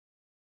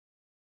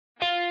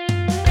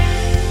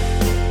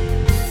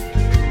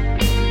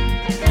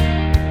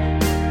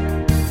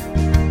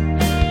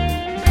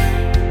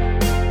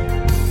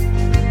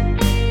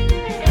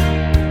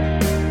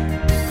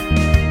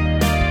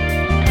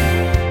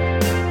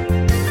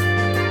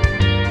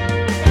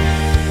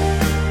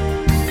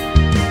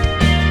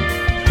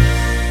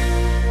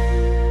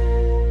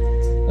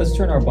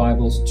our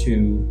Bibles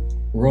to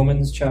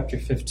Romans chapter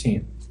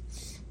 15.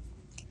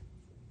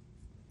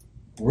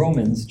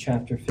 Romans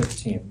chapter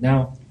 15.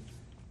 Now,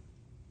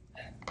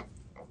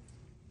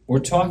 we're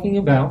talking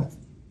about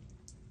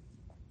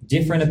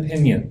different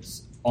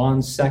opinions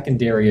on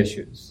secondary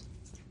issues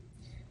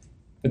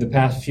for the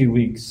past few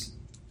weeks.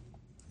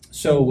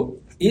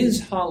 So,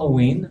 is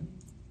Halloween,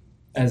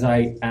 as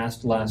I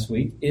asked last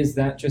week, is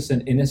that just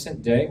an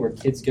innocent day where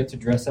kids get to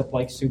dress up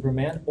like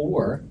Superman?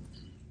 Or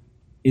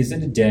is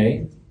it a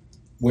day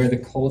where the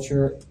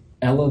culture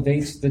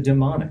elevates the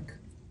demonic?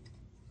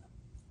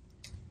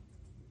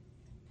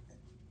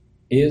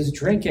 Is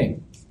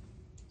drinking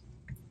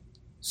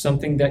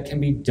something that can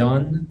be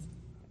done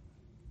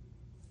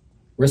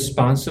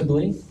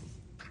responsibly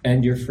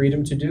and your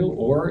freedom to do?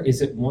 Or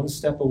is it one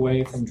step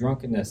away from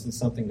drunkenness and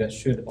something that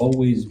should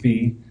always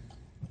be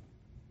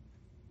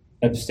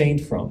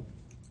abstained from?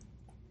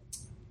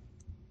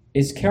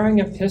 Is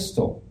carrying a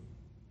pistol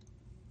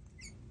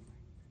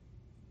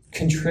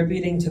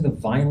contributing to the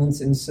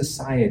violence in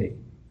society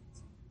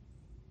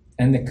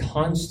and the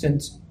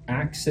constant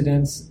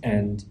accidents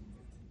and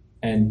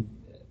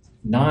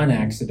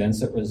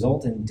non-accidents that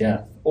result in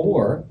death?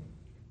 Or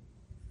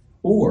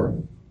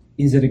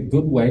is it a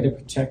good way to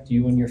protect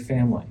you and your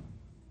family?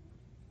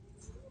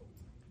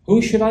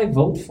 Who should I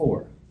vote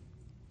for?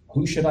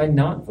 Who should I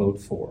not vote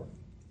for?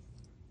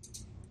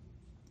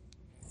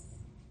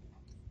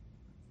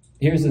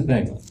 Here's the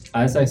thing.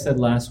 As I said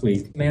last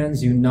week, it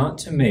commands you not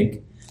to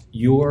make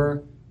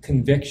your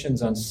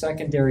convictions on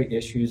secondary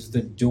issues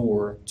the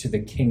door to the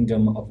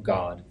kingdom of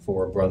God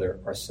for a brother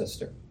or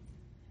sister.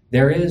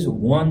 There is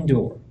one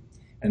door,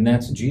 and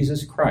that's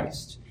Jesus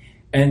Christ.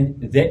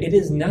 And that it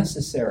is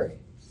necessary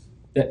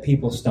that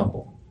people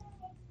stumble.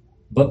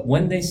 But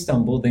when they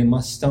stumble, they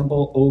must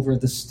stumble over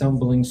the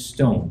stumbling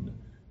stone,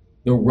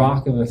 the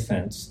rock of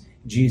offense,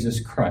 Jesus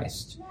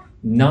Christ.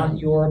 Not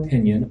your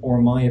opinion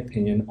or my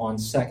opinion on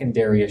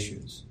secondary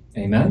issues.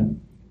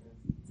 Amen?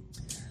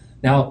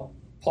 Now,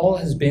 Paul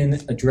has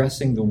been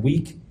addressing the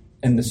weak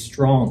and the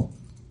strong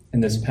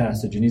in this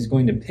passage, and he's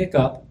going to pick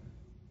up,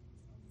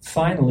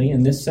 finally,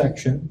 in this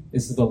section.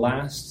 This is the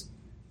last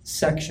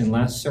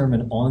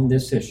sermon on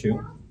this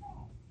issue.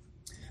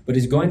 But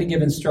he's going to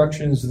give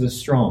instructions to the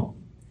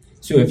strong.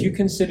 So if you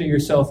consider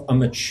yourself a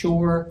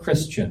mature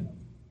Christian,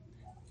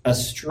 a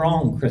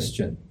strong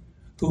Christian,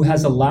 who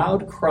has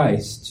allowed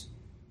Christ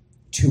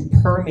to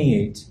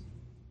permeate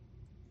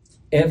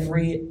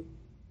every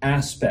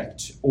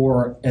aspect,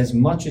 or as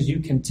much as you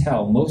can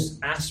tell, most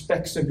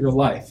aspects of your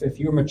life, if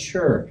you're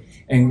mature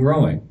and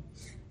growing,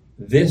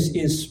 this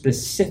is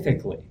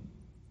specifically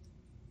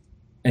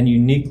and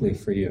uniquely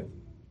for you.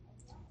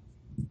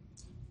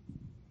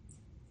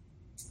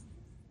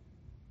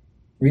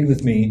 Read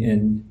with me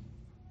in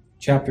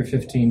chapter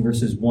 15,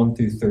 verses 1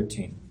 through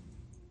 13.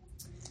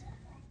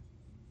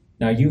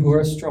 Now you who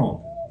are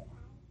strong,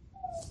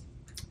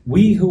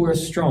 we who are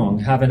strong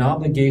have an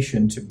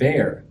obligation to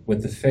bear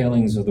with the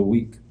failings of the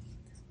weak,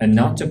 and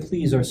not to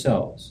please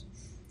ourselves.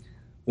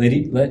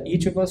 Let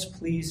each of us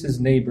please his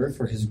neighbor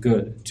for his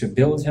good, to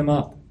build him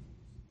up.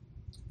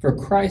 For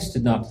Christ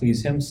did not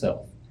please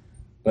himself,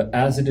 but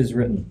as it is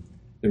written,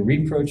 the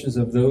reproaches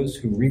of those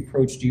who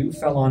reproached you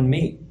fell on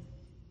me.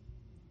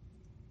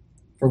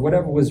 For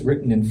whatever was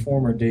written in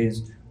former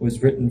days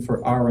was written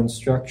for our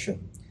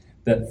instruction,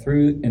 that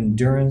through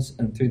endurance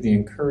and through the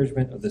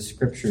encouragement of the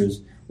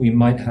Scriptures we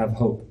might have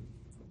hope.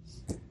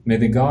 May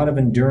the God of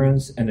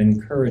endurance and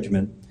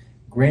encouragement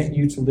grant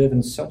you to live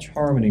in such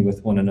harmony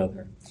with one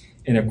another,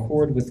 in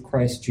accord with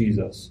Christ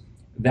Jesus,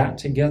 that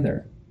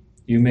together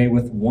you may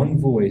with one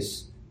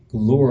voice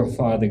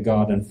glorify the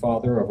God and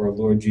Father of our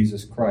Lord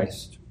Jesus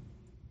Christ.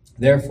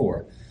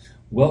 Therefore,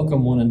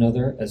 welcome one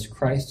another as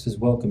Christ has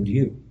welcomed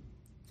you,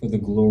 for the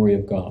glory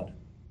of God.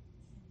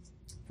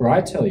 For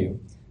I tell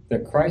you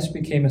that Christ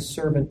became a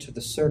servant to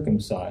the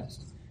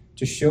circumcised,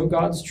 to show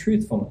God's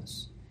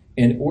truthfulness,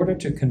 in order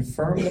to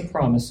confirm the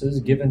promises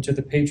given to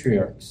the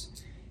patriarchs,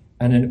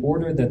 and in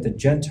order that the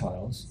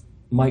Gentiles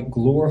might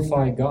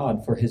glorify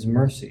God for his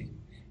mercy,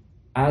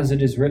 as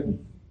it is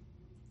written,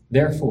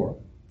 therefore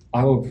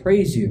I will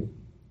praise you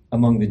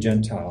among the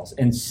Gentiles,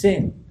 and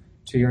sing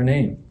to your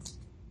name.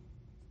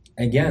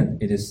 Again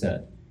it is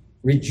said,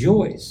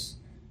 rejoice,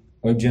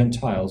 O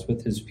Gentiles,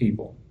 with his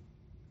people.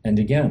 And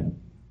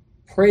again,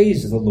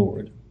 praise the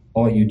Lord,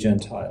 all you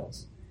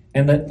Gentiles,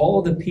 and let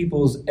all the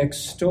peoples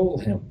extol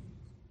him.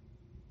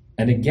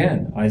 And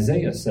again,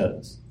 Isaiah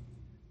says,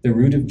 the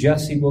root of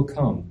Jesse will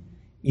come,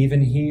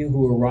 even he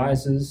who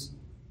arises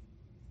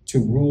to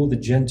rule the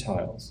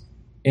Gentiles.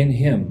 In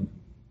him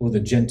will the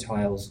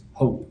Gentiles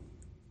hope.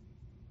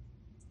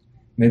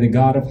 May the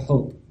God of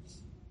hope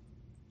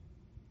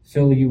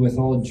fill you with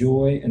all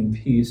joy and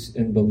peace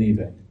in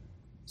believing,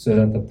 so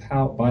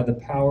that by the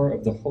power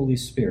of the Holy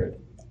Spirit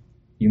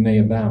you may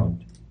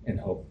abound in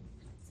hope.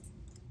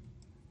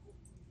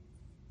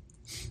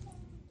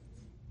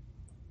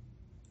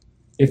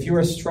 If you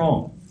are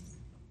strong,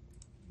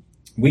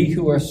 we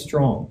who are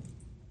strong,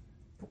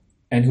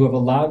 and who have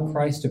allowed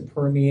Christ to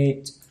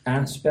permeate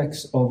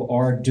aspects of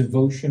our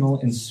devotional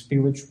and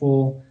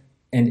spiritual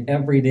and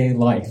everyday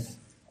life,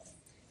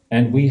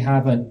 and we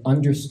have an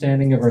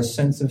understanding of our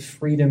sense of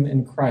freedom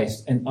in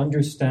Christ and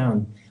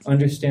understand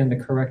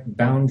the correct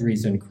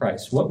boundaries in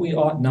Christ, what we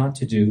ought not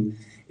to do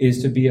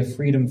is to be a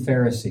freedom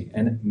Pharisee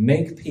and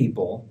make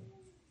people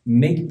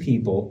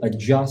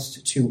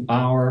adjust to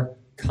our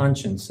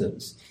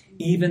consciences,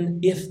 even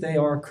if they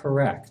are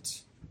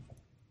correct.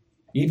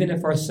 Even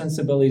if our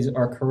sensibilities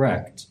are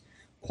correct,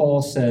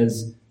 Paul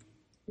says,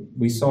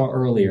 we saw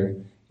earlier,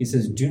 he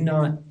says, do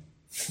not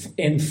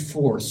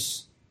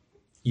enforce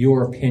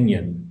your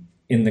opinion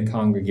in the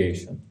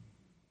congregation.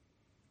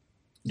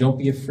 Don't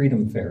be a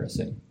freedom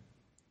Pharisee.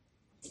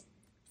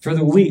 For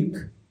the weak,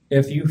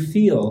 if you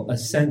feel a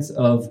sense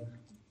of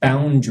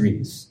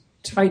boundaries,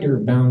 tighter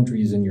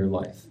boundaries in your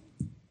life,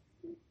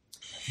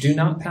 do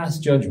not pass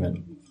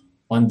judgment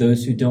on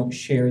those who don't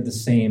share the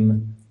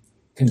same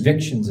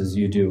convictions as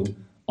you do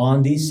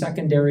on these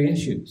secondary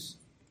issues.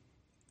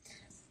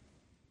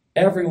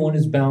 Everyone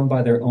is bound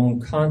by their own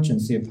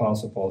conscience, the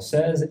Apostle Paul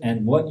says,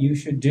 and what you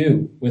should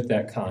do with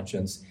that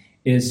conscience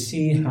is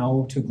see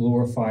how to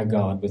glorify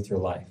God with your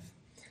life.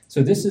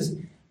 So this is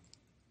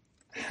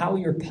how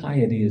your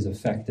piety is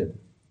affected.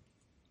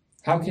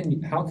 How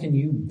can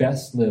you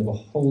best live a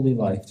holy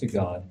life to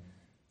God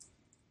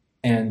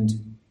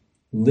and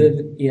live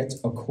it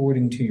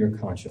according to your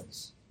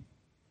conscience?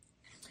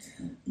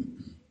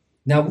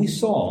 Now we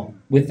saw,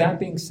 with that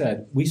being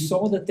said, we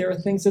saw that there are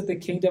things that the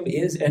kingdom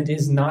is and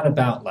is not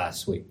about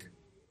last week.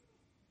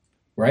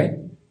 Right?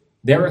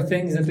 There are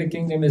things that the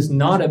kingdom is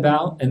not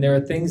about, and there are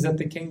things that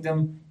the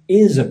kingdom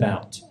is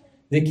about.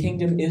 The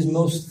kingdom is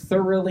most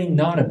thoroughly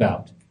not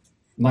about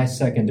my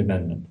Second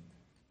Amendment.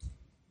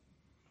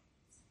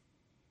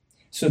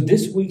 So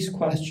this week's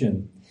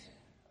question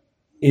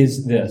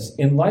is this: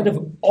 in light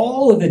of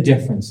all of the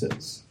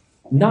differences,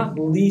 not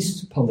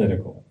least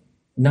political,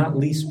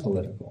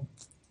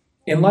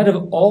 in light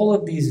of all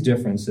of these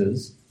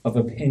differences of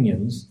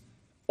opinions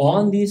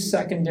on these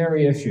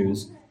secondary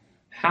issues,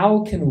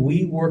 how can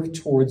we work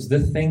towards the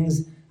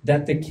things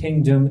that the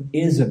kingdom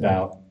is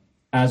about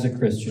as a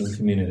Christian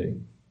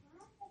community?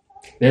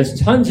 There's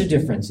tons of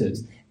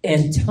differences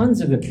and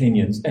tons of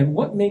opinions, and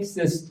what makes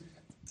this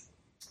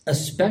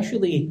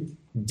especially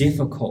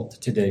difficult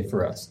today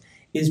for us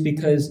is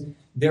because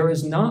there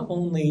is not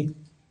only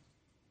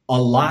a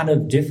lot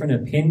of different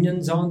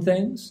opinions on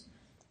things,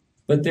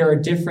 but there are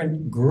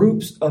different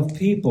groups of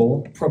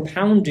people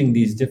propounding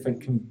these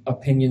different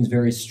opinions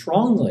very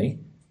strongly,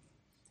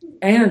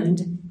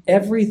 and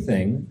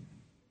everything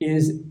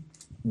is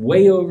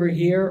way over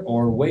here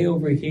or way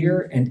over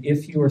here, and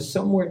if you are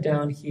somewhere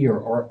down here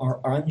or are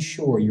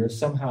unsure, you're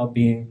somehow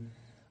being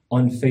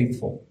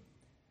unfaithful.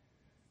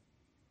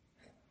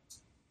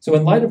 So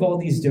in light of all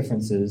these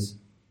differences,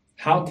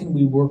 how can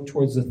we work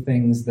towards the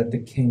things that the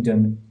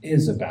kingdom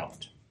is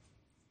about?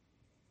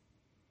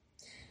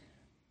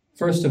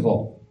 First of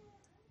all,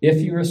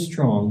 if you are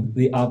strong,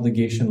 the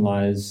obligation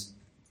lies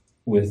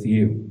with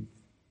you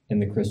in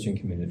the Christian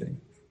community.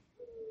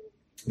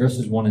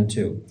 Verses 1 and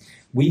 2.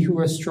 We who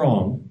are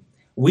strong,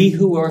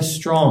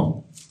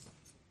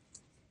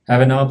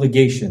 have an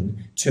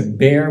obligation to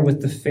bear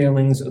with the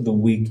failings of the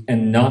weak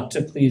and not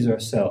to please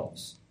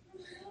ourselves.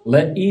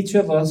 Let each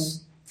of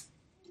us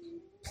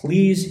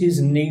please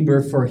his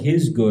neighbor for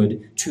his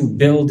good, to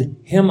build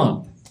him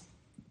up.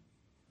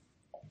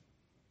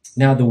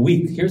 Now the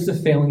weak, here's the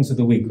failings of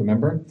the weak,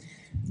 remember?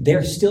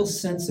 They're still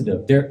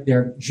sensitive.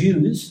 They're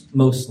Jews,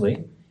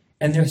 mostly,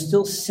 and they're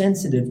still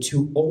sensitive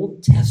to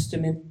Old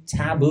Testament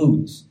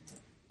taboos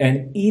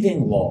and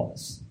eating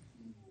laws.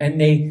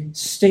 And they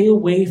stay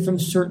away from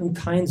certain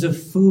kinds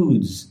of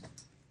foods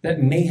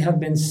that may have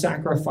been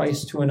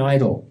sacrificed to an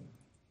idol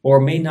or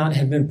may not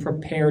have been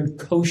prepared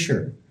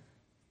kosher.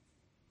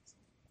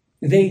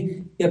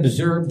 They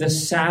observe the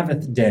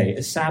Sabbath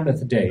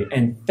day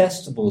and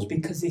festivals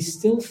because they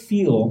still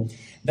feel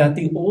that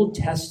the Old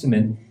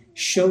Testament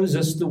shows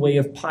us the way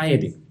of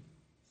piety,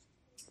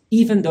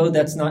 even though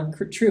that's not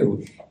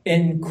true.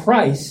 In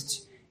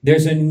Christ,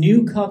 there's a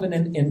new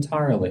covenant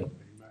entirely.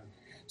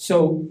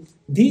 So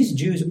these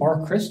Jews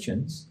are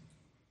Christians.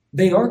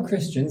 They are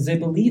Christians. They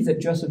believe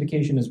that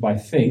justification is by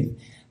faith,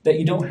 that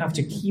you don't have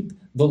to keep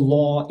the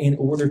law in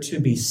order to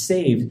be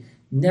saved.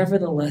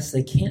 Nevertheless,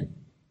 they can't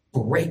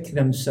break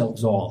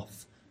themselves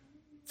off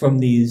from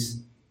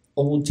these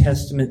Old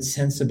Testament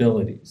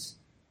sensibilities.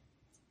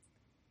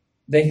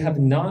 They have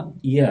not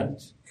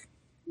yet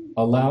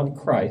allowed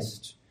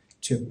Christ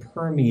to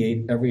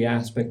permeate every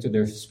aspect of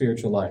their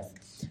spiritual life.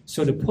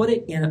 So to put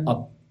it in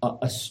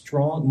a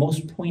strong,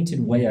 most pointed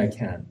way I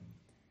can,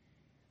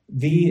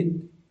 the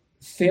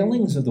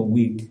failings of the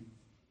weak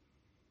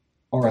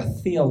are a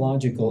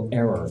theological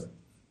error,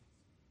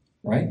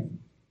 right?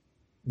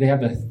 They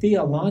have a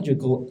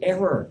theological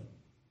error.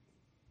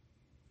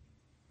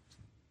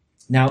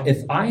 Now, if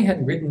I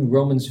had written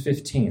Romans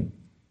 15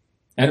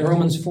 and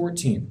Romans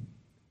 14,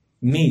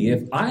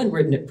 if I had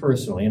written it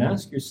personally, and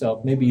ask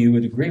yourself, maybe you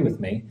would agree with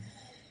me,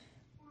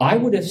 I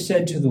would have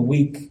said to the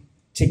weak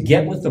to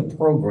get with the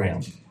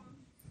program.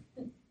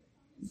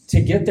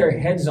 to get their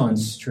heads on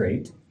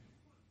straight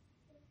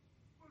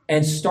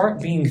and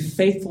start being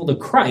faithful to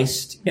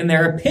Christ in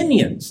their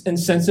opinions and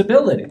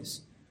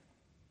sensibilities.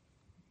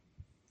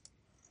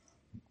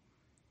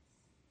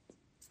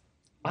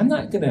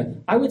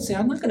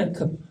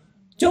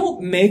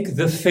 Don't make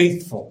the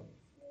faithful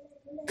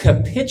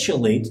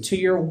capitulate to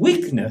your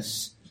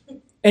weakness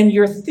and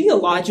your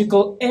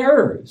theological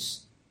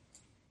errors.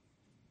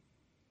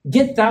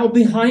 Get thou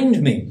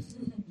behind me.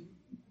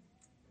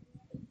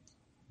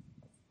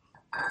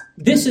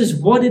 This is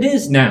what it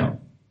is now.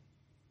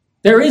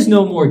 There is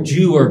no more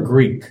Jew or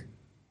Greek.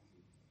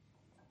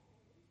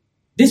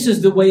 This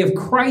is the way of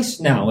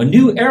Christ now. A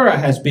new era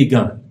has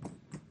begun.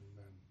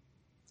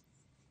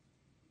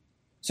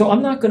 So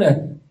I'm not going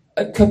to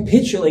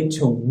capitulate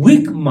to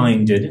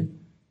weak-minded,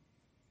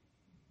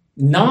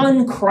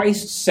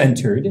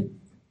 non-Christ-centered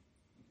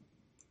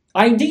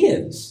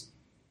ideas.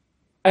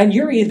 And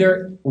you're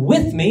either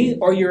with me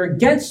or you're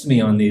against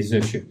me on these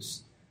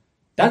issues.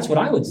 That's what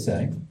I would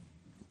say.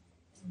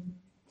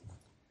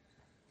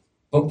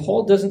 But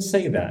Paul doesn't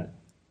say that.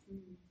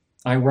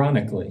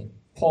 Ironically,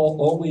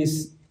 Paul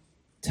always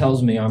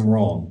tells me I'm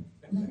wrong.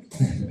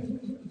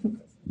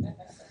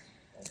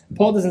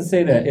 Paul doesn't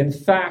say that. In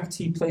fact,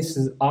 he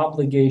places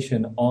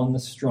obligation on the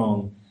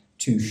strong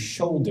to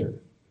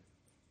shoulder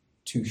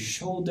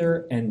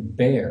and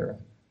bear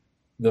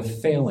the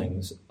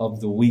failings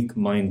of the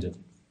weak-minded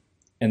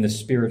and the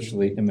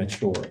spiritually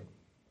immature.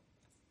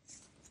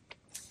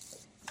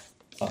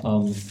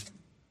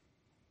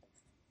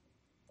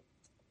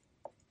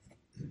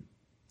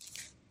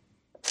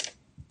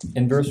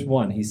 In verse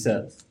 1, he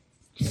says,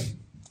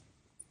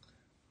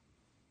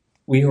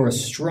 we who are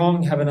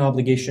strong have an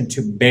obligation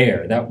to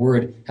bear. That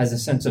word has a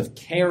sense of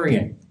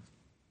carrying.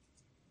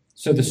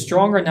 So the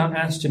strong are not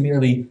asked to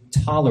merely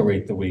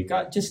tolerate the weak.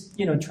 Just,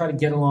 try to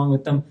get along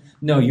with them.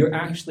 No, you're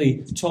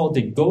actually told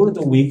to go to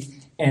the weak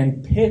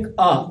and pick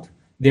up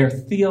their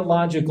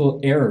theological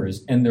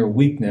errors and their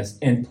weakness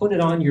and put it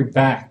on your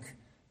back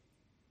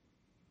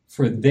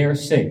for their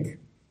sake.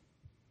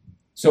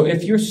 So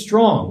if you're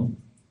strong,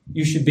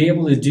 you should be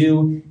able to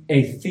do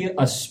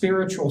a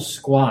spiritual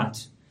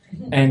squat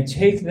and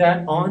take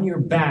that on your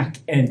back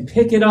and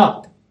pick it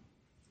up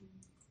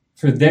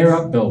for their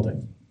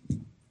upbuilding.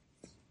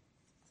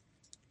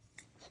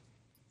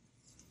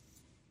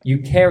 You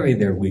carry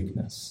their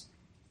weakness.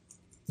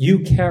 You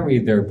carry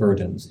their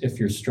burdens if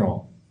you're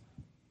strong.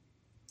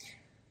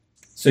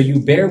 So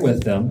you bear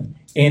with them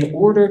in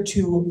order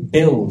to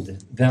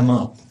build them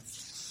up.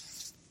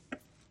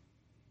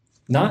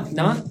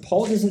 Not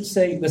Paul doesn't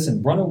say,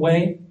 listen, run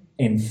away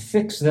and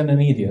fix them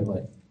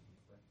immediately.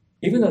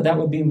 Even though that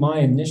would be my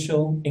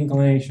initial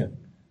inclination.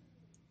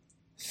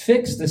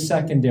 Fix the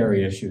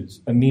secondary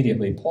issues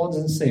immediately. Paul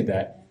doesn't say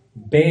that.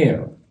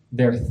 Bear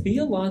their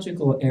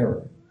theological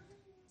error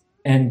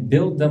and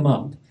build them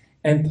up.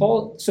 And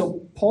Paul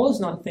is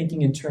not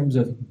thinking in terms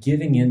of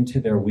giving in to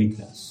their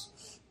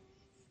weakness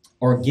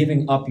or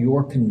giving up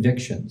your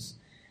convictions,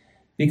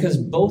 because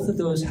both of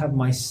those have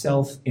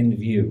myself in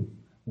view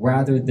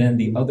rather than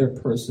the other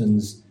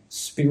person's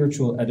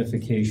spiritual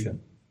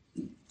edification.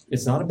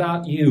 It's not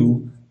about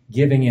you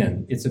giving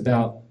in. It's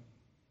about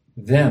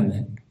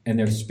them and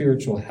their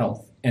spiritual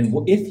health. And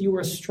if you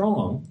are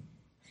strong,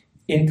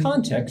 in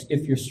context,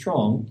 if you're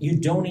strong, you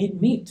don't eat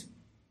meat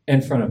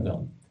in front of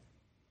them.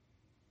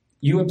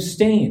 You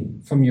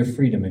abstain from your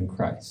freedom in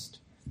Christ.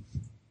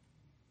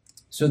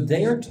 So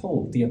they are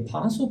told, the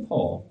Apostle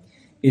Paul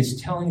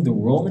is telling the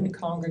Roman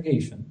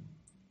congregation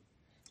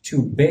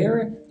to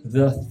bear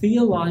the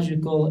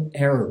theological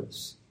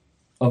errors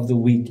of the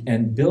weak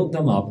and build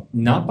them up,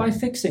 not by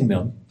fixing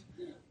them,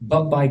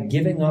 but by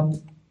giving up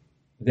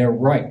their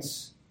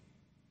rights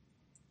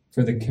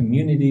for the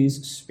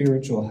community's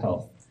spiritual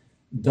health,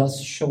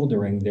 thus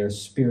shouldering their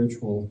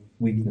spiritual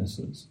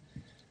weaknesses.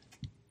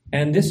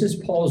 And this is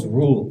Paul's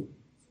rule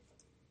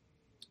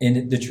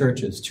in the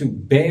churches,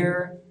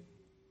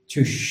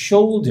 to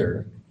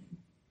shoulder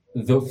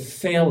the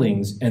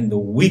failings and the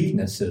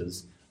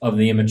weaknesses of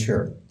the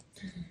immature.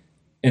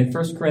 In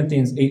 1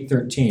 Corinthians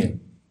 8:13,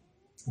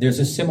 there's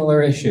a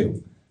similar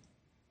issue.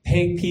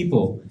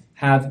 People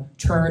have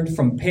turned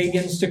from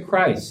pagans to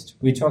Christ.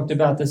 We talked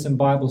about this in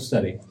Bible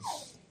study.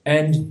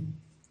 And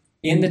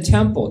in the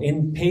temple,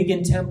 in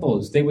pagan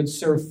temples, they would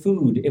serve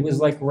food. It was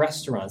like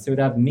restaurants. They would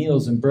have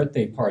meals and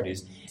birthday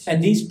parties.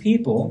 And these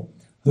people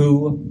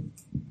who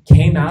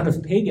came out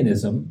of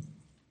paganism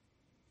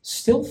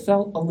still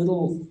felt a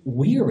little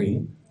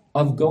weary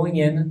of going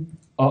in,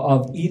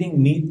 of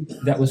eating meat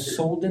that was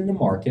sold in the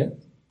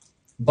market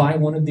by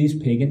one of these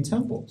pagan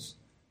temples.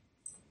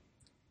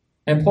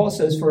 And Paul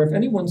says, for if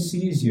anyone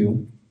sees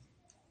you,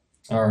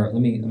 or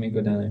let me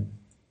go down there.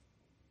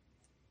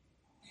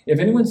 If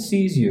anyone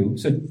sees you,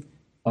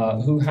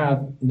 who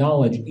have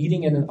knowledge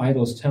eating in an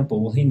idol's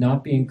temple, will he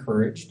not be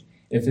encouraged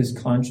if his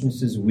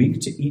conscience is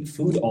weak to eat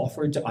food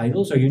offered to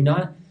idols? Are you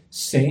not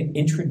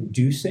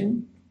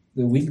introducing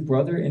the weak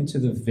brother into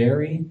the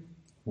very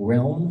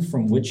realm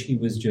from which he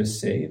was just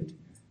saved?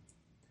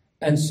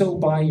 And so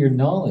by your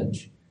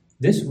knowledge,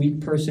 This weak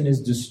person is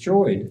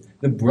destroyed,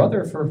 the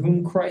brother for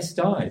whom Christ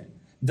died,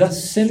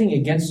 thus sinning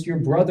against your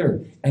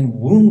brother and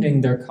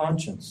wounding their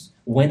conscience.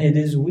 When it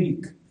is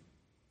weak,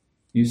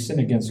 you sin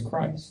against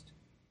Christ.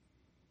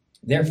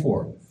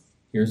 Therefore,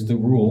 here's the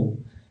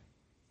rule.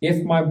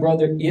 If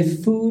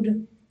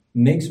food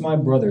makes my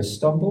brother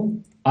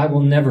stumble, I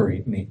will never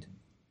eat meat,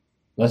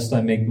 lest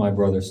I make my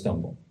brother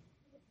stumble.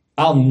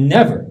 I'll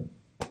never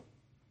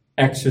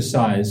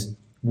exercise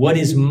what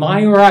is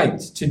my right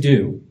to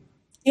do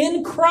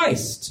in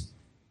Christ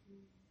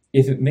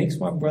if it makes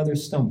my brother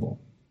stumble.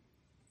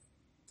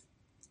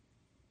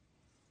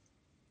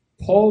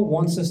 Paul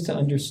wants us to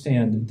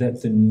understand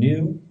that the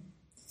new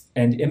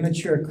and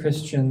immature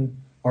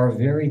Christian are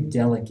very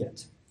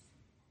delicate.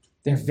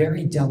 They're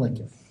very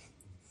delicate.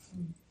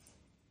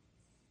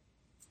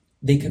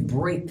 They could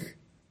break.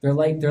 They're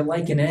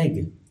like an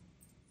egg.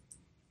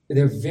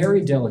 They're very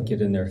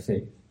delicate in their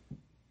faith.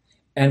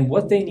 And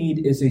what they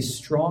need is a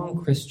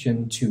strong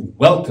Christian to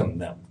welcome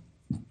them.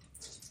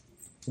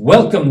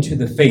 Welcome to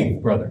the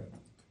faith, brother.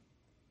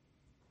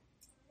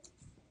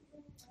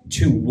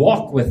 To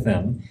walk with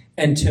them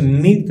and to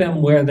meet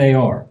them where they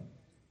are,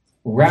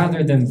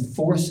 rather than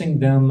forcing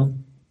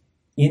them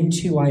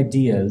into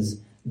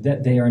ideas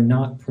that they are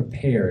not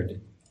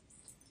prepared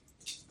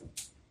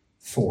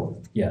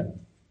for yet.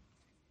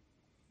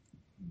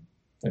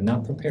 They're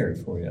not prepared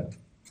for yet.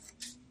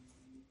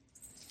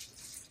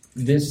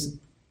 This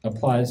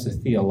applies to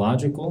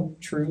theological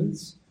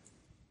truths.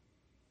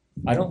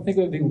 I don't think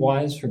it would be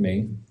wise for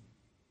me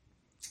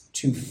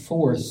to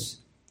force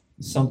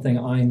something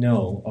I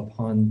know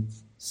upon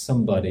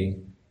somebody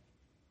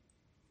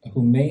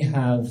who may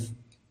have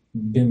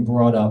been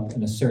brought up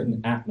in a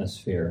certain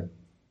atmosphere,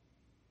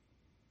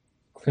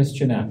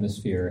 Christian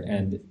atmosphere,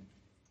 and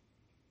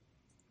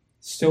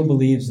still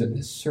believes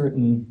that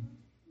certain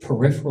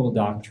peripheral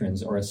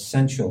doctrines are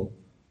essential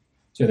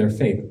to their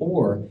faith.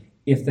 Or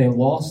if they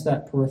lost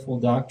that peripheral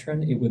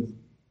doctrine, it would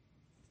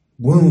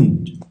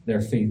wound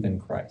their faith in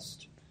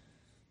Christ.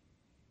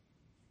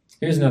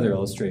 Here's another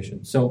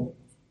illustration. So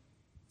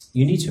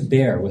you need to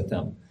bear with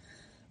them.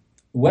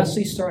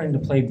 Wesley's starting to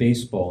play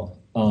baseball,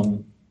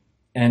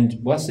 and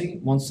Wesley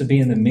wants to be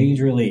in the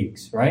major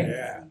leagues, right?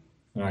 Yeah.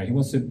 All right. He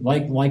wants to,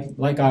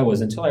 like I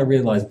was, until I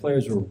realized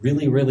players were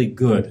really, really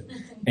good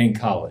in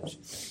college.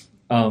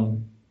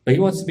 But he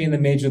wants to be in the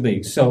major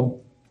leagues.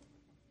 So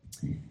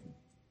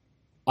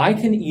I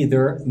can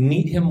either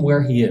meet him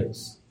where he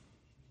is,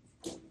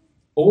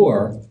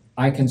 or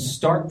I can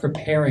start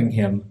preparing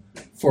him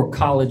for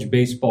college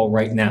baseball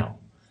right now.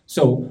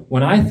 So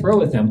when I throw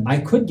with him, I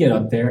could get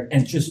up there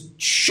and just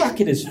chuck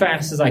it as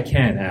fast as I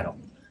can at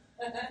him.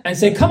 And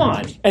say, come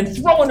on, and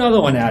throw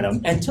another one at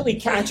him until he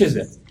catches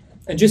it.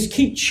 And just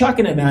keep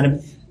chucking him at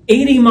him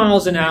 80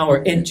 miles an hour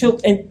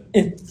until, and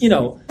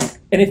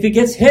if he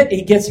gets hit,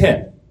 he gets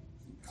hit.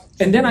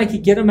 And then I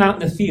could get him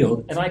out in the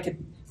field, and I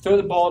could throw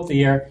the ball up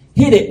the air,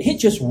 hit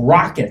just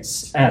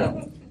rockets at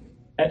him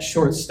at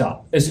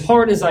shortstop, as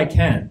hard as I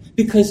can.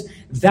 Because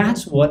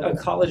that's what a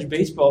college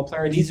baseball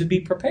player needs to be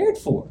prepared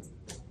for.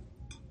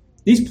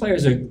 These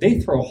players, they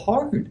throw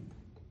hard.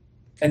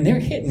 And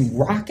they're hitting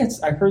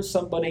rockets. I heard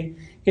somebody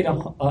hit a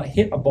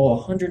ball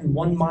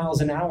 101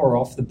 miles an hour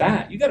off the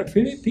bat. You got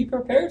to be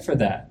prepared for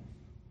that.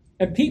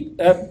 And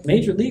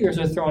major leaguers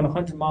are throwing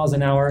 100 miles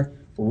an hour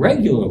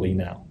regularly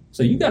now.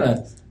 So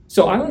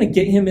I want to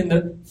get him in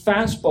the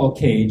fastball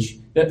cage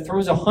that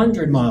throws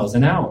 100 miles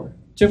an hour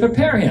to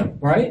prepare him,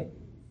 right?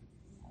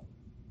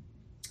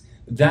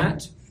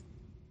 That,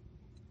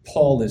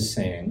 Paul is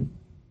saying,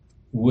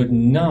 would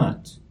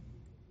not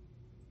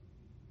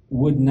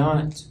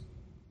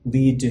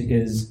lead to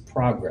his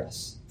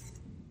progress.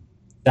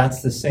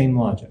 That's the same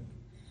logic.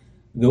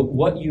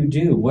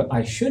 What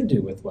I should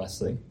do with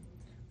Wesley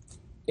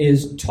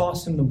is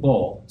toss him the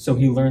ball so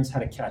he learns how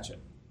to catch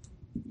it.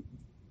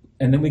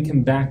 And then we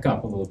can back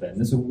up a little bit.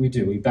 And this is what we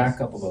do. We back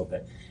up a little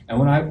bit. And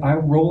when I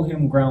roll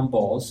him ground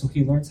balls so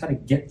he learns how to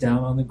get down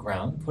on the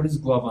ground, put his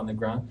glove on the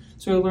ground,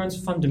 so he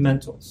learns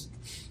fundamentals.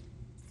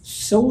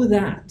 So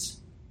that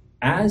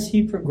as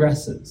he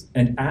progresses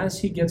and as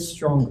he gets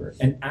stronger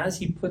and as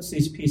he puts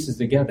these pieces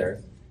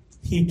together,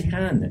 he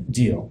can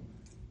deal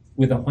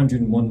with a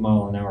 101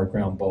 mile an hour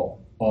ground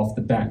ball off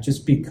the bat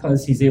just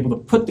because he's able to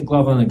put the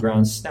glove on the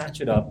ground,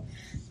 snatch it up,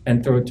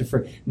 and throw it to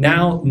first.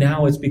 Now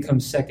it's become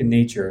second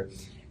nature.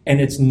 And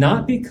it's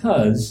not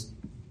because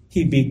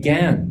he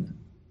began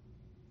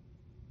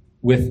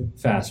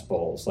with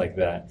fastballs like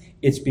that.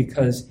 It's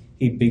because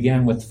he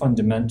began with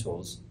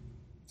fundamentals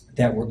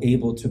that were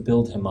able to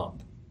build him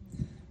up.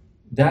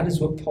 That is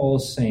what Paul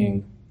is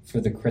saying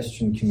for the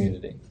Christian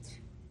community.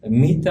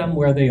 Meet them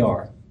where they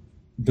are.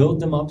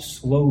 Build them up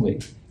slowly.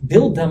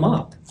 Build them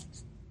up.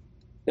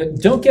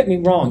 Don't get me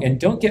wrong, and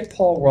don't get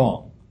Paul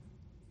wrong.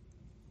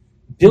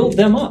 Build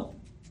them up.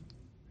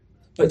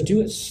 But do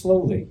it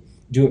slowly.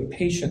 Do it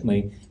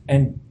patiently.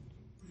 And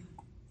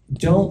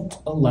don't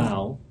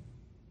allow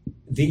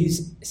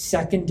these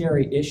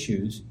secondary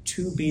issues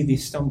to be the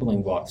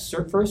stumbling blocks.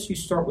 First, you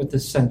start with the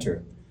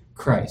center,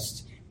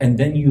 Christ, and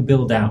then you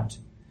build out.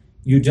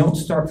 You don't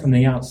start from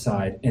the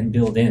outside and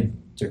build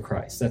in to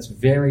Christ. That's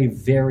very,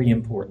 very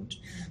important.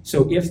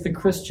 So if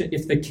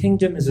the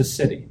kingdom is a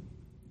city,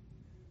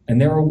 and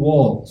there are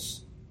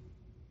walls,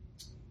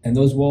 and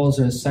those walls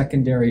are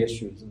secondary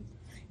issues,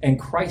 and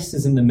Christ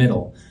is in the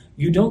middle,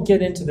 you don't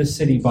get into the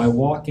city by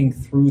walking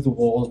through the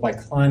walls, by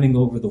climbing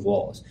over the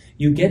walls.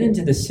 You get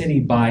into the city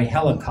by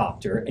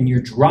helicopter, and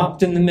you're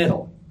dropped in the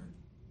middle,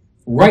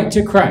 right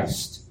to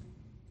Christ.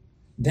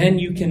 Then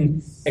you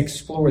can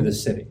explore the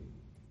city.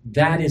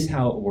 That is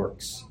how it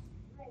works.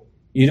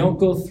 You don't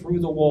go through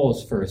the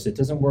walls first. It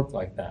doesn't work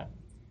like that.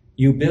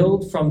 You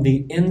build from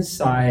the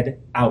inside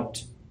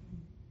out,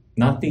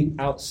 not the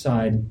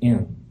outside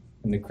in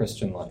the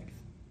Christian life.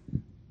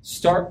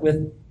 Start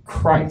with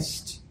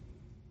Christ,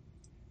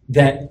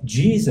 that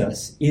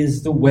Jesus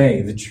is the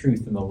way, the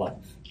truth, and the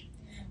life.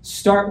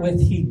 Start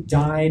with He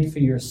died for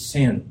your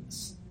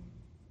sins.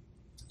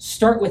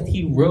 Start with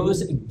He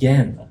rose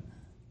again.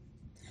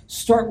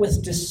 Start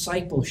with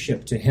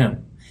discipleship to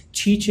Him,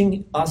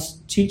 teaching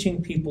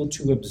people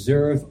to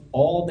observe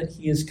all that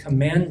He has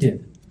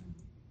commanded.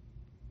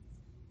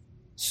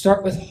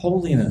 Start with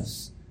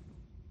holiness.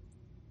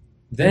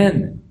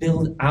 Then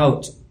build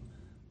out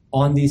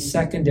on these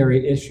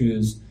secondary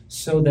issues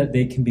so that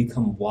they can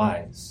become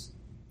wise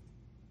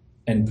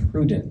and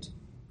prudent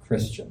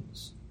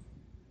Christians.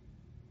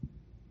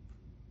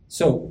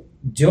 So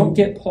don't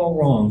get Paul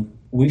wrong.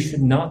 We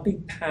should not be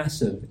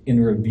passive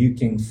in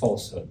rebuking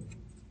falsehood.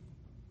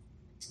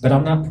 But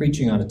I'm not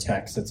preaching on a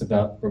text that's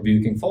about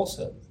rebuking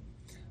falsehood.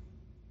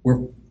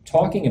 We're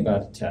talking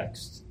about a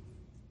text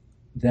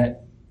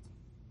that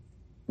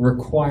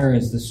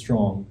requires the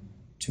strong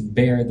to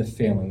bear the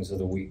failings of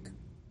the weak.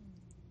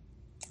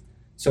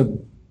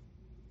 So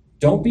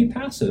don't be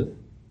passive.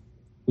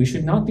 We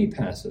should not be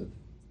passive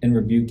in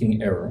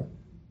rebuking error.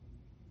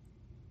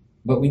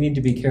 But we need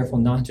to be careful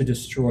not to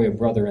destroy a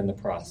brother in the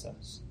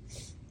process.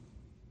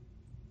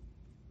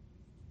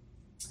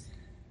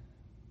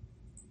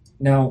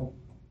 Now,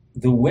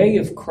 the way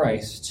of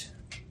Christ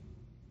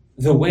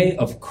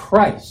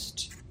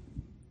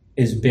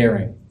is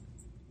bearing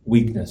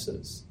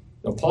weaknesses.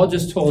 Now, Paul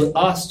just told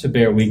us to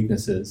bear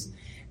weaknesses,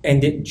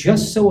 and it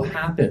just so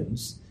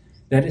happens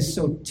that is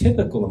so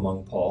typical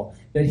among Paul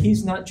that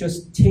he's not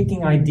just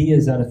taking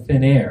ideas out of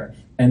thin air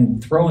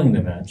and throwing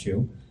them at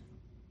you.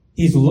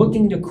 He's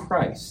looking to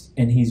Christ,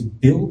 and he's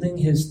building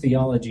his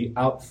theology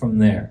out from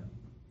there.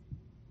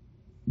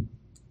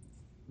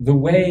 The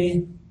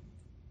way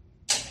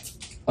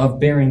of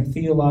bearing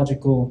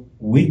theological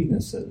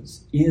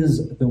weaknesses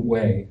is the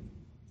way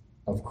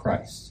of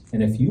Christ.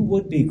 And if you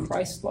would be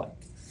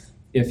Christ-like,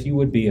 if you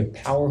would be a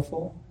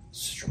powerful,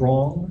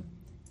 strong,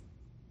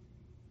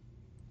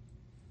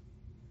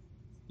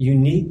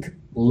 unique,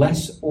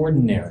 less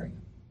ordinary,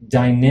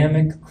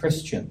 dynamic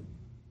Christian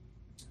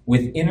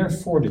with inner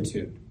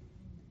fortitude,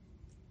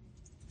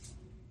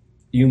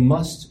 you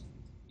must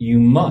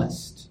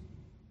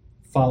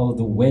follow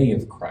the way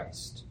of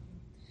Christ.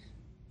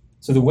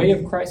 So the way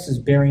of Christ is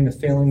bearing the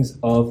failings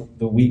of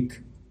the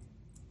weak.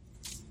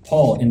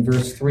 Paul in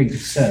verse 3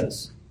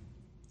 says,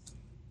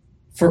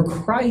 "For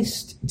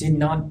Christ did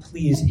not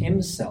please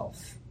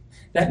himself."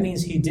 That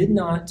means he did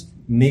not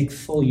make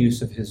full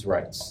use of his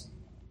rights.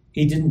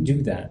 He didn't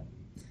do that.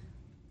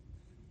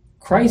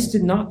 Christ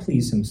did not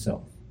please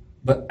himself,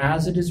 but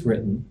as it is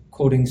written,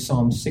 quoting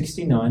Psalm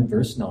 69,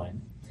 verse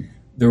 9,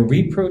 "The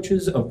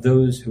reproaches of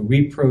those who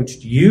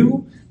reproached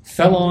you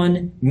fell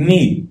on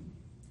me."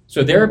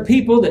 So there are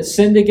people that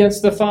sinned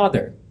against the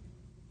Father.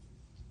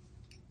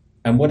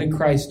 And what did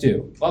Christ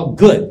do? Well,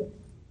 good.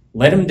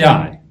 Let him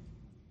die.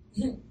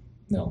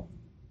 No.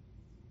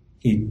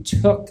 He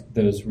took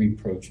those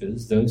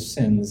reproaches, those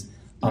sins,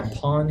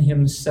 upon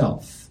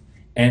himself,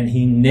 and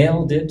he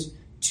nailed it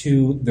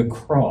to the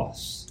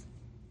cross.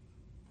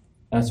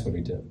 That's what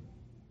he did.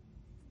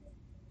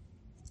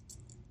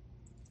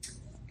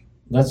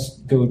 Let's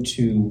go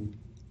to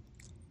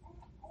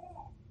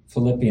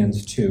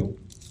Philippians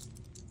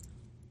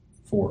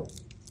 2:4.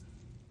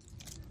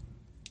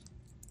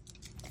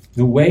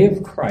 The way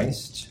of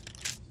Christ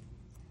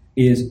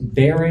is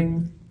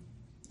bearing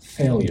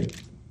failure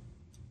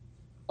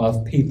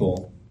of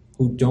people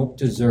who don't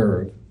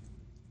deserve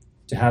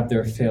to have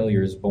their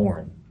failures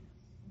borne.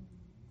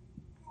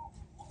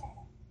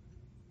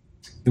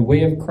 The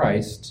way of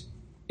Christ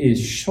is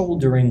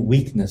shouldering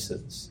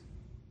weaknesses.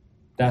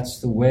 That's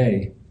the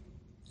way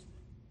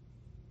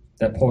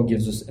that Paul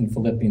gives us in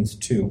Philippians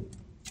 2,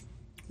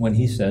 when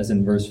he says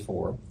in verse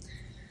 4,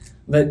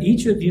 "Let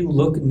each of you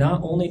look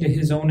not only to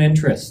his own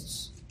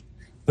interests,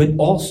 but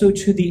also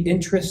to the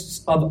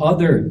interests of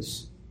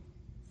others.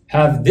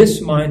 Have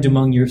this mind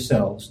among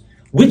yourselves,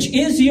 which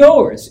is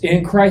yours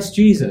in Christ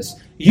Jesus."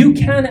 You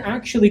can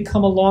actually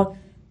come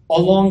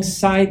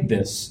alongside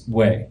this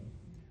way.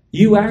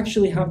 You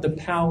actually have the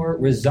power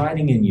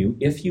residing in you,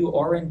 if you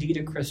are indeed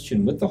a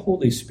Christian with the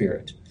Holy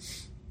Spirit,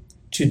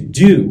 to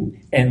do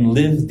and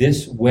live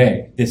this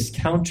way, this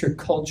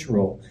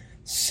countercultural,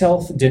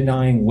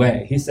 self-denying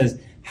way. He says,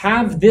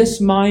 have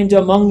this mind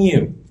among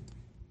you.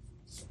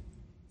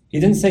 He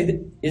didn't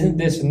say, isn't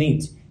this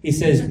neat? He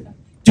says,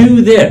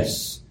 do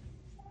this.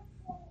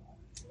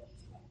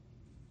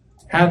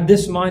 Have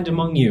this mind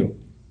among you,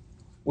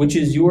 which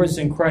is yours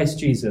in Christ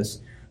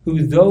Jesus,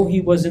 who though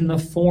he was in the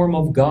form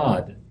of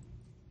God,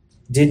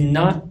 did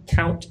not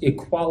count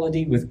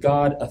equality with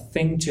God a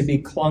thing to be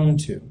clung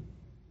to,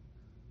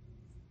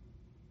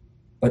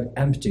 but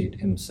emptied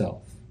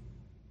himself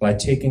by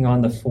taking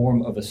on the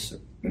form of a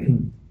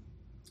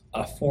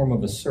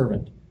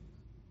servant,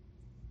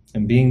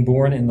 and being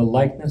born in the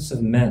likeness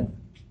of men,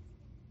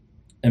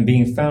 and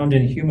being found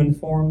in human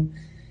form,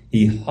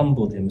 he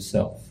humbled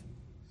himself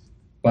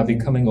by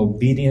becoming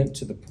obedient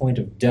to the point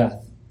of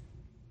death,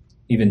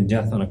 even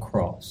death on a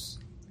cross.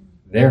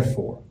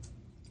 Therefore,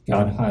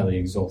 God highly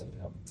exalted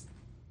him.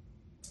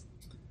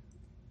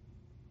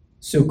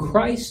 So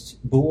Christ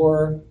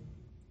bore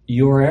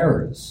your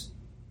errors.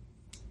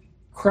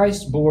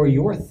 Christ bore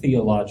your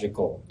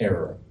theological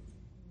error.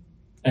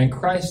 And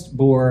Christ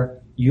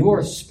bore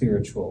your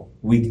spiritual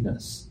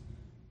weakness.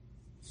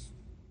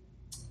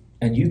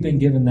 And you've been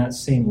given that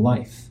same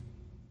life.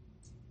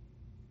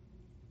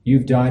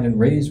 You've died and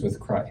raised with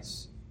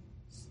Christ.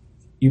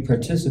 You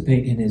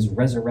participate in his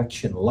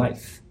resurrection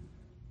life.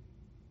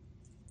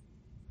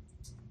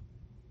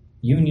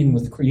 You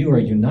are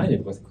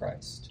united with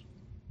Christ.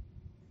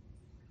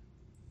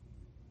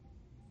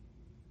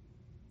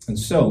 And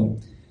so,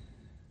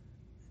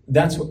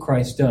 that's what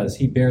Christ does.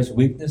 He bears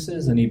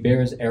weaknesses and he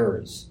bears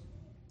errors.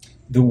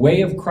 The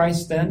way of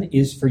Christ, then,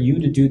 is for you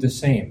to do the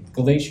same.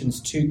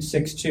 Galatians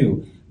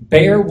 6:2.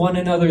 Bear one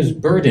another's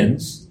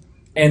burdens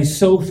and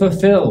so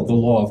fulfill the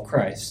law of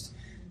Christ.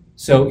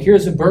 So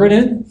here's a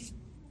burden,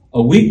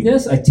 a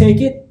weakness. I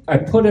take it, I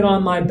put it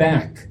on my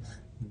back.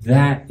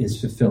 That is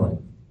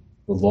fulfilling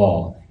the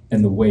law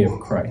and the way of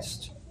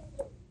Christ.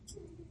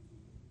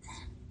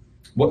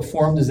 What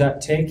form does that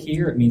take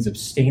here? It means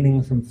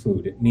abstaining from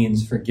food. It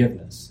means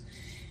forgiveness.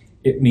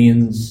 It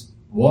means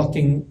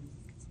walking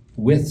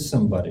with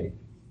somebody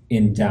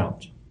in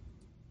doubt.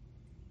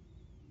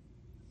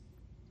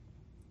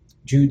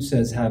 Jude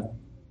says, have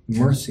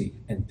mercy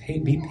and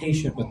be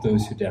patient with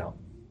those who doubt.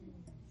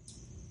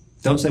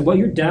 Don't say, well,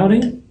 you're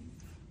doubting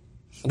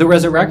the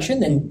resurrection,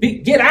 then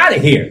get out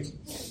of here.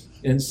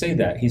 He didn't say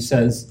that. He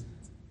says,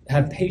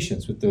 have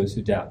patience with those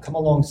who doubt. Come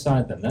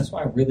alongside them. That's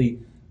why I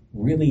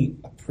really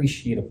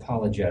appreciate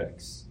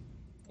apologetics.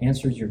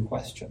 Answers your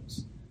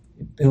questions.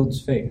 It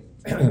builds faith.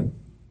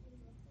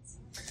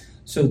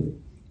 So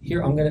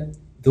here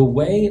the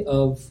way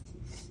of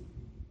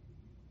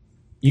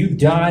you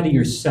die to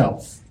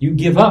yourself. You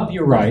give up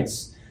your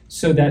rights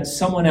so that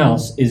someone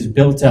else is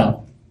built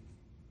up.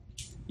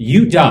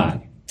 You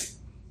die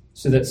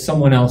so that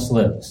someone else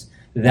lives.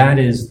 That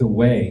is the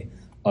way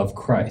of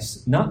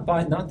Christ. Not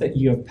that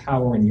you have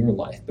power in your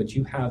life, but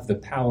you have the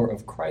power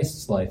of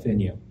Christ's life in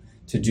you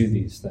to do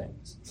these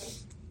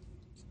things.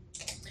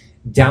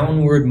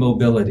 Downward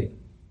mobility.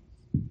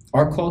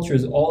 Our culture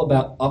is all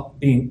about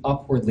being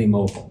upwardly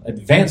mobile,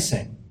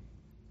 advancing.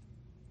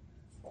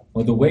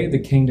 Well, the way of the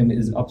kingdom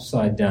is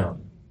upside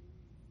down.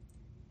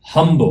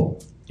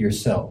 Humble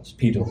yourselves,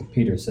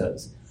 Peter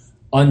says,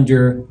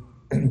 under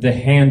the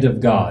hand of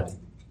God.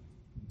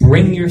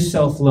 Bring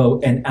yourself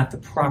low, and at the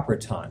proper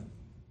time,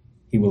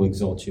 he will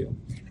exalt you.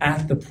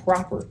 At the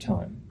proper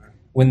time,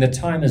 when the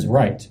time is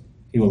right,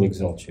 he will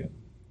exalt you.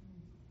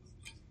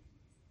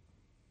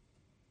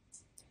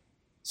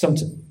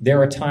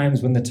 There are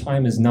times when the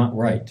time is not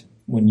right,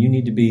 when you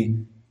need to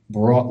be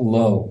brought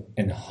low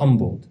and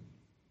humbled.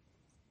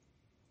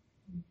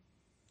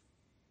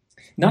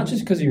 Not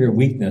just because of your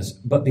weakness,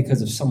 but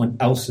because of someone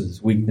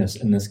else's weakness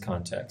in this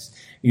context.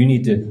 You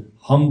need to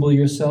humble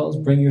yourselves,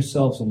 bring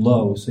yourselves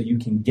low so you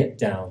can get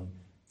down,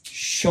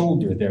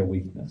 shoulder their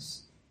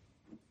weakness,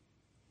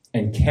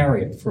 and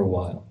carry it for a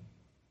while.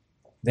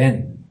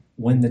 Then,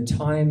 when the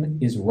time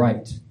is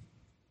right,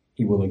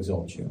 he will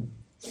exalt you.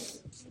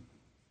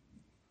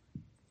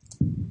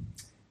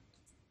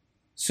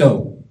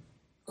 So,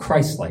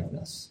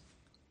 Christ-likeness,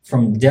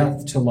 from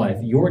death to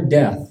life, your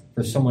death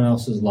for someone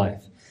else's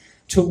life.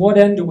 To what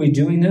end are we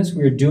doing this?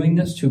 We are doing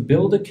this to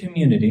build a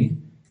community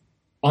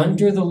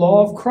under the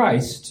law of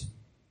Christ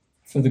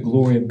for the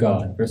glory of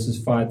God.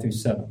 Verses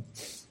 5-7.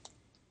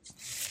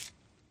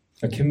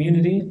 A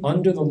community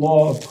under the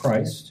law of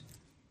Christ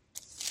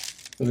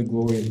for the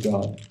glory of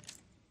God.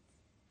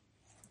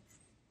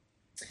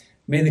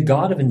 May the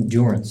God of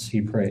endurance,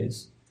 he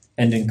prays,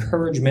 and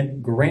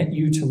encouragement grant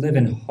you to live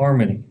in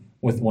harmony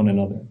with one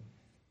another,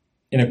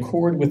 in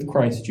accord with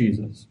Christ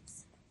Jesus,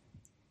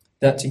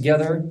 that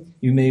together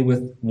you may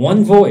with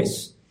one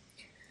voice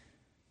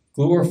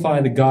glorify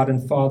the God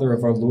and Father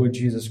of our Lord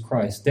Jesus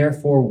Christ.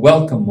 Therefore,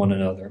 welcome one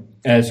another,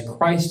 as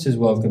Christ has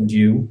welcomed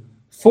you,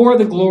 for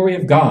the glory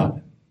of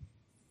God.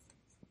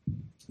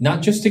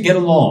 Not just to get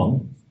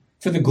along,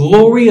 for the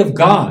glory of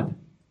God.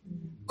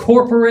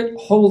 Corporate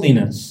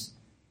holiness,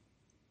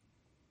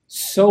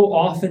 so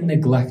often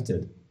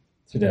neglected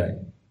today,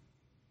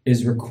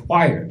 is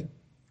required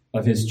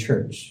of his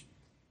church.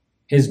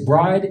 His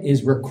bride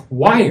is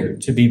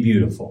required to be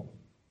beautiful.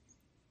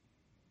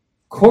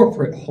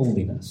 corporate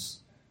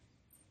holiness.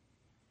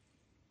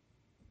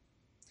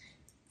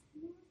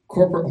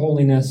 Corporate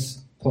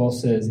holiness, Paul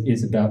says,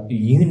 is about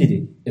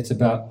unity. It's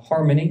about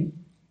harmony,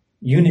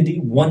 unity,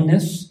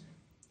 oneness,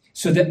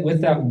 so that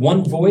with that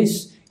one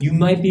voice, you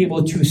might be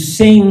able to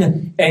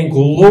sing and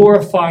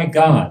glorify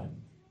God,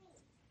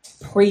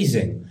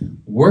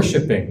 praising,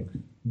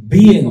 worshiping,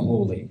 being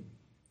holy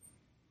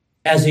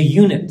as a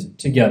unit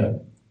together.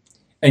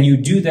 And you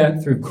do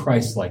that through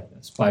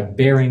Christ-likeness, by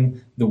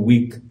bearing the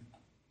weak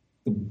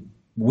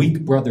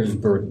brother's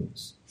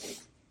burdens.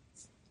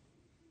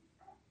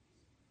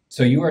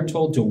 So you are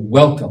told to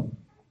welcome,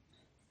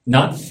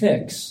 not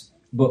fix,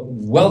 but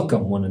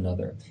welcome one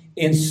another,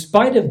 in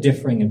spite of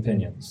differing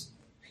opinions,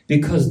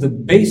 because the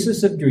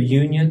basis of your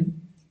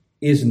union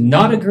is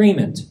not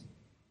agreement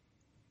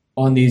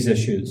on these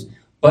issues,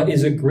 but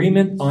is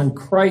agreement on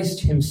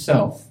Christ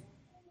himself.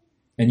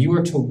 And you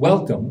are to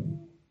welcome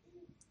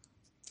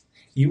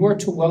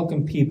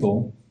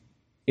people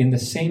in the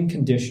same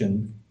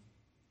condition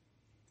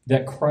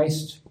that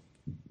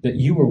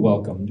you were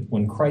welcomed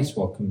when Christ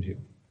welcomed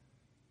you.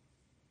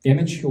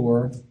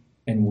 Immature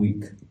and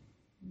weak,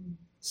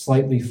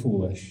 slightly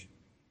foolish,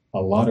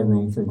 a lot of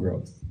room for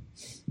growth.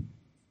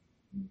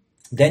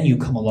 Then you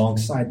come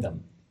alongside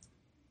them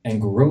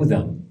and grow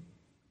them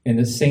in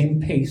the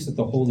same pace that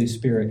the Holy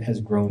Spirit has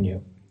grown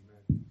you.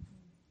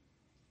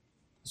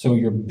 So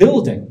you're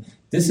building.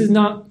 This is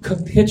not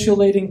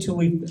capitulating to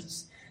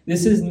weakness.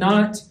 This is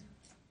not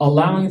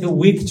allowing the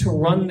weak to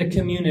run the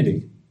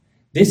community.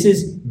 This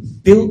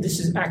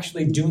is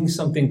actually doing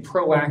something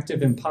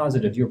proactive and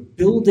positive. You're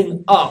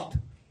building up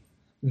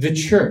the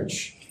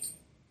church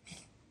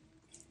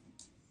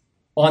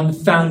on the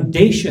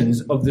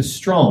foundations of the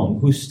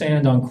strong who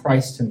stand on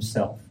Christ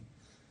himself.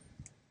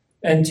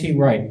 N.T.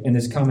 Wright, in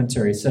his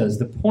commentary, says,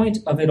 the point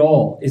of it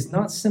all is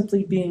not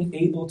simply being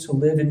able to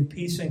live in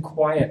peace and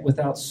quiet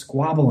without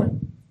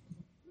squabbling.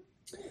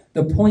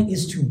 The point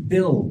is to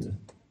build.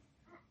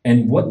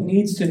 And what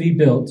needs to be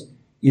built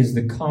is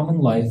the common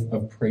life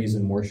of praise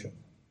and worship.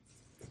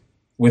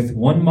 With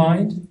one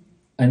mind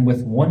and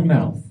with one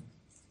mouth,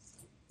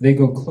 they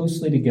go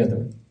closely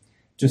together,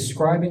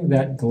 describing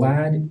that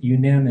glad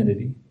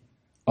unanimity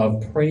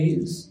of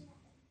praise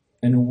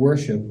and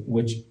worship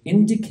which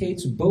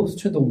indicates both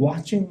to the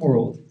watching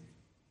world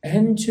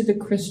and to the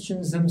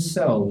Christians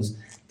themselves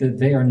that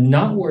they are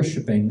not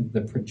worshiping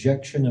the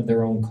projection of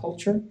their own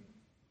culture,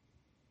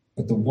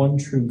 but the one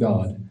true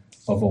God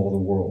of all the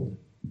world.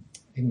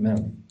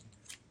 Amen.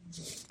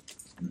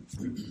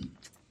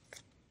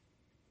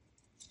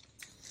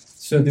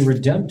 So the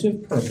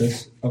redemptive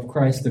purpose of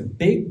Christ, the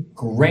big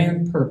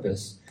grand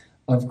purpose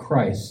of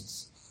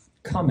Christ's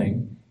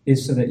coming,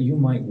 is so that you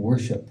might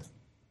worship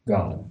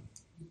God.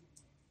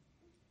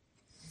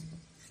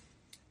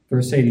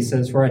 Verse 8, he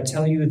says, for I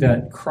tell you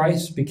that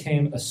Christ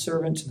became a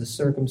servant to the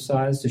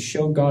circumcised to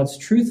show God's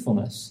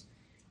truthfulness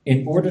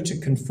in order to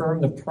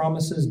confirm the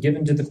promises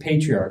given to the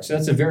patriarchs. So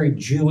that's a very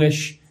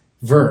Jewish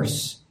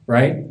verse,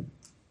 right?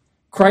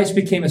 Christ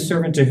became a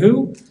servant to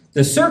who?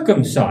 The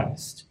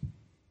circumcised.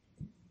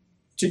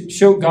 To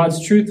show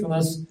God's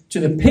truthfulness to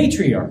the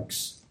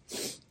patriarchs.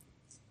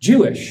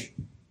 Jewish.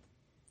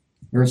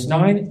 Verse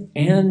 9,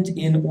 and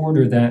in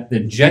order that the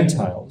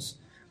Gentiles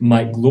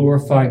might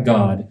glorify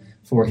God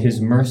for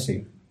his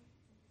mercy.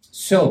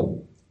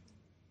 So,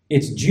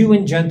 it's Jew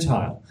and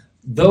Gentile.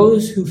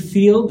 Those who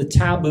feel the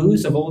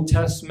taboos of Old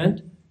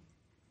Testament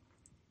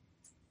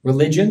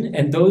religion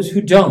and those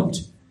who don't.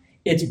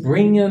 It's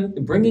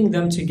bringing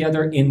them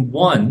together in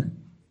one.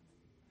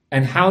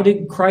 And how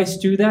did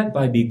Christ do that?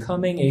 By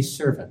becoming a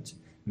servant.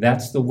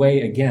 That's the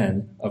way,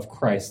 again, of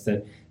Christ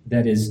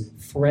that is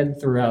thread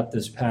throughout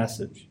this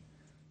passage.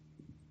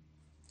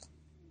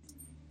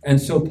 And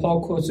so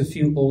Paul quotes a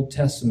few Old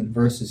Testament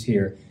verses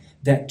here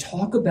that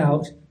talk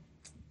about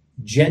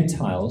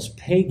Gentiles,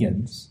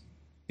 pagans,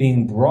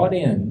 being brought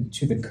in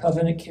to the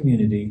covenant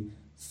community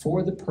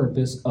for the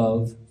purpose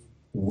of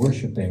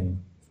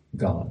worshiping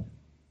God.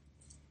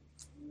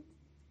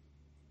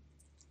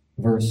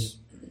 Verse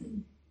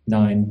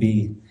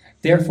 9b,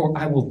 therefore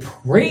I will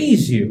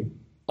praise you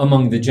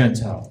among the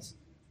Gentiles.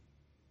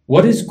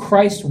 What does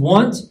Christ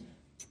want?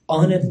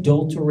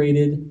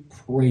 Unadulterated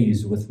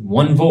praise with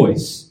one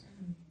voice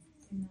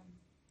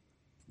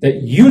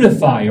that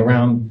unify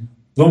around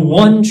the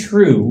one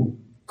true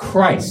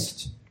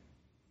Christ.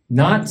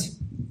 Not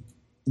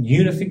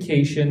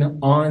unification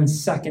on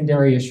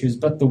secondary issues,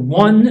 but the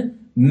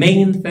one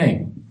main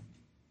thing.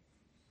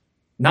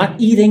 Not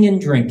eating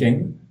and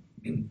drinking,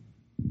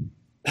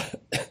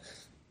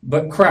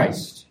 but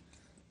Christ.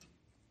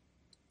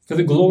 For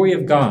the glory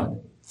of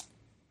God.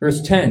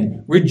 Verse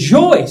 10,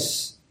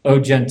 rejoice, O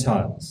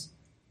Gentiles.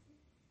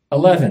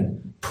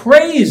 11,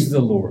 praise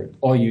the Lord,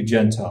 all you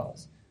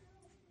Gentiles.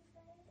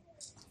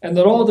 And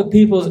let all the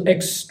peoples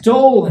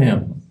extol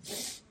him.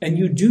 And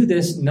you do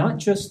this not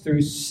just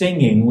through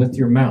singing with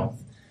your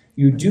mouth.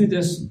 You do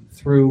this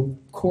through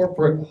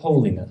corporate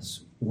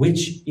holiness,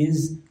 which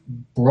is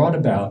brought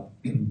about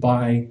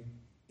by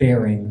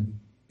bearing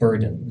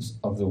burdens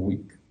of the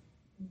weak.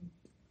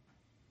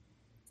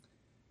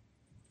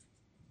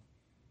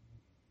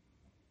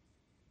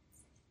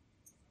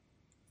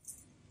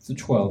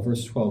 12,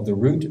 verse 12. The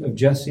root of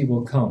Jesse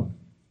will come.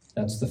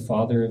 That's the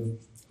father of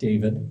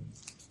David.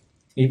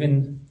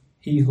 Even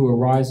he who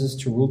arises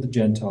to rule the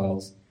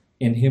Gentiles,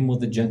 in him will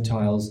the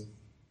Gentiles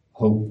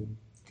hope.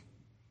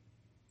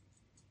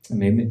 And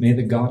may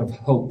the God of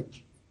hope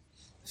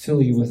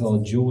fill you with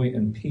all joy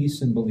and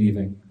peace in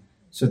believing,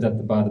 so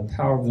that by the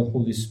power of the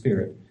Holy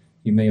Spirit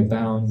you may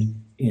abound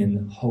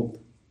in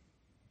hope.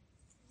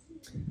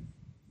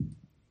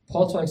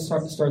 Paul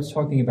starts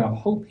talking about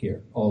hope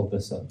here all of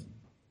a sudden,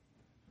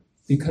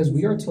 because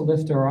we are to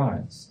lift our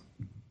eyes,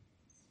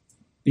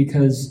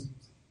 because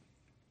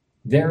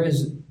there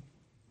is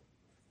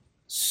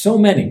so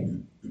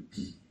many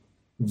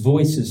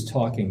voices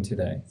talking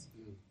today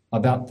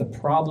about the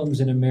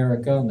problems in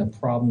America and the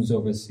problems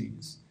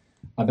overseas,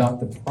 about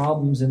the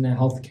problems in the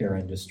healthcare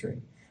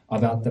industry,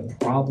 about the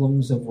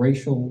problems of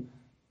racial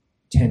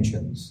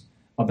tensions,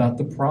 about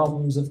the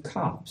problems of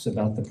cops,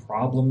 about the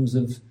problems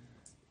of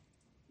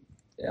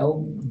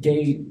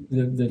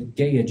the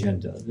gay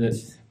agenda,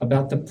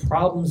 about the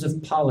problems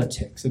of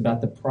politics, about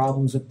the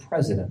problems of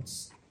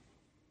presidents,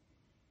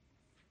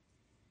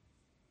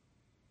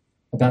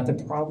 about the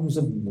problems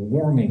of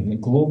warming,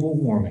 global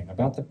warming,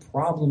 about the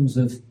problems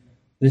of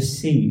the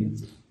sea.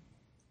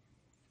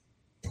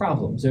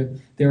 Problems.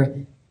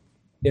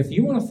 If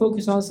you want to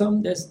focus on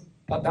something,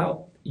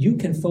 you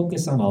can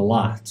focus on a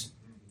lot.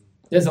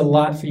 There's a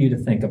lot for you to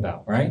think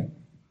about, right?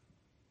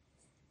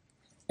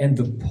 And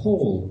the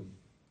pull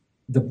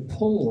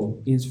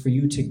is for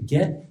you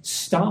to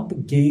stop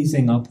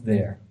gazing up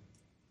there.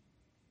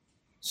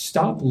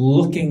 Stop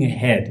looking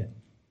ahead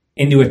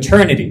into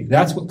eternity.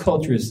 That's what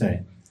culture is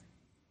saying.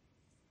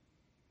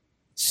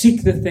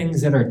 Seek the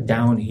things that are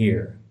down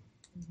here,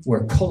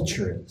 where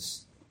culture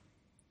is.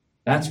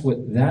 That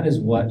is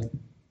what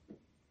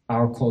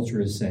our culture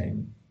is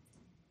saying.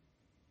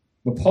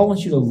 But Paul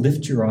wants you to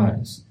lift your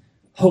eyes.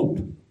 Hope.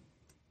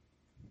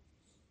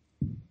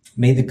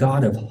 May the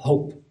God of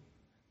hope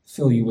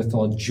fill you with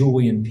all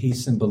joy and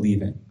peace in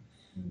believing.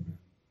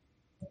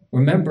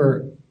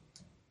 Remember,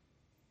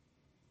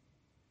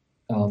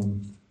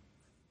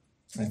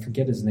 I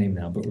forget his name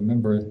now, but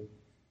remember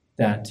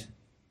that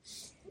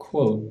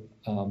quote,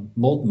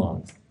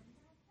 Moltmann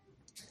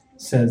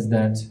says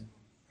that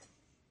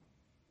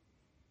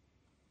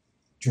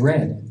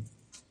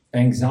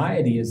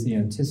anxiety is the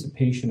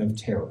anticipation of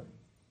terror.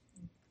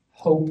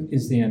 Hope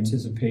is the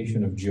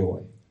anticipation of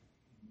joy.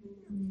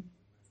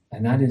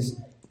 And that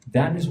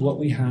is what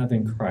we have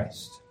in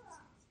Christ.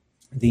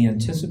 The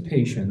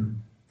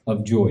anticipation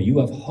of joy. You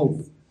have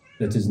hope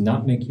that does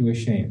not make you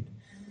ashamed.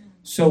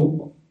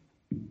 So,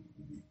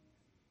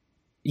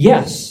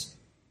 yes,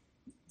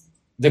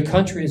 the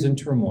country is in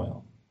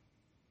turmoil.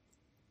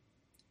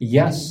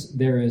 Yes,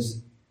 there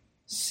is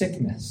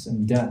sickness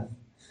and death,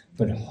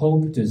 but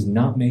hope does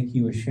not make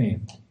you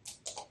ashamed.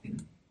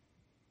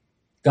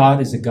 God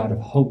is a God of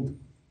hope.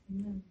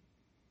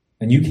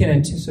 And you can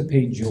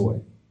anticipate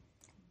joy.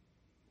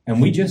 And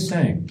we just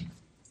sang,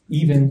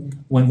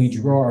 even when we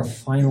draw our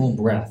final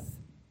breath,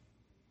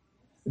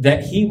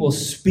 that he will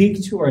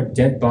speak to our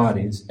dead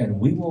bodies and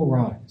we will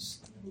rise.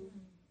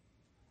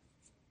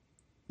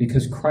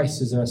 Because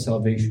Christ is our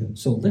salvation.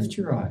 So lift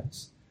your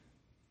eyes.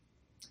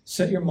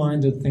 Set your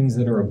mind to things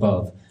that are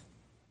above,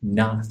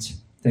 not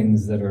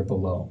things that are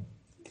below.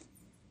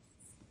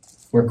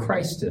 Where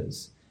Christ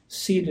is,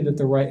 seated at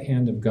the right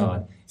hand of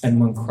God. And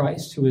when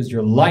Christ, who is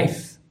your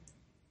life,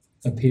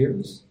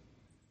 appears,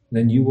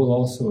 then you will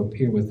also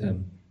appear with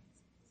him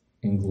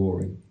in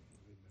glory.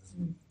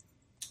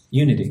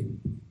 Unity.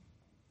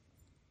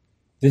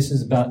 This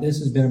has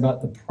been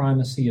about the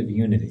primacy of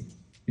unity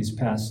these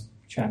past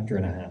chapter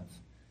and a half.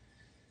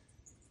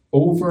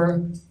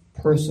 Over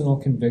personal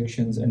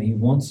convictions, and he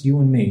wants you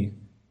and me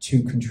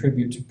to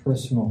contribute to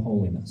personal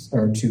holiness,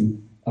 or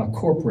to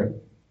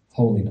corporate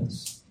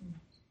holiness.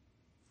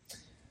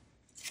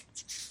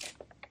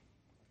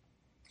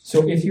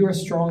 So if you're a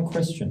strong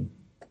Christian,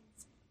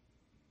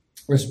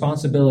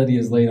 responsibility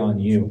is laid on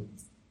you.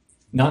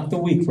 Not the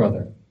weak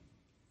brother,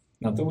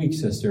 not the weak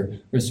sister.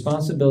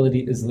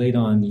 Responsibility is laid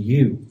on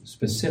you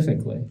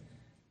specifically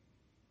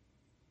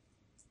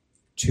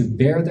to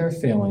bear their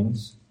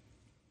failings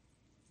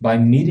by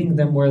meeting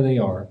them where they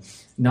are,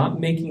 not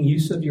making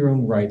use of your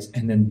own rights,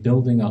 and then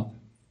building up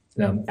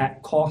them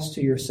at cost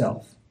to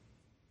yourself.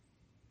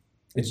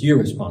 It's your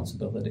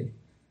responsibility,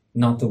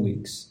 not the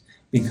weak's,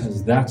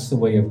 because that's the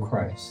way of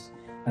Christ,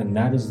 and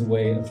that is the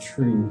way of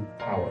true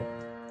power.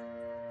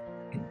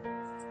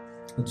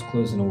 Let's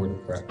close in a word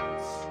of prayer.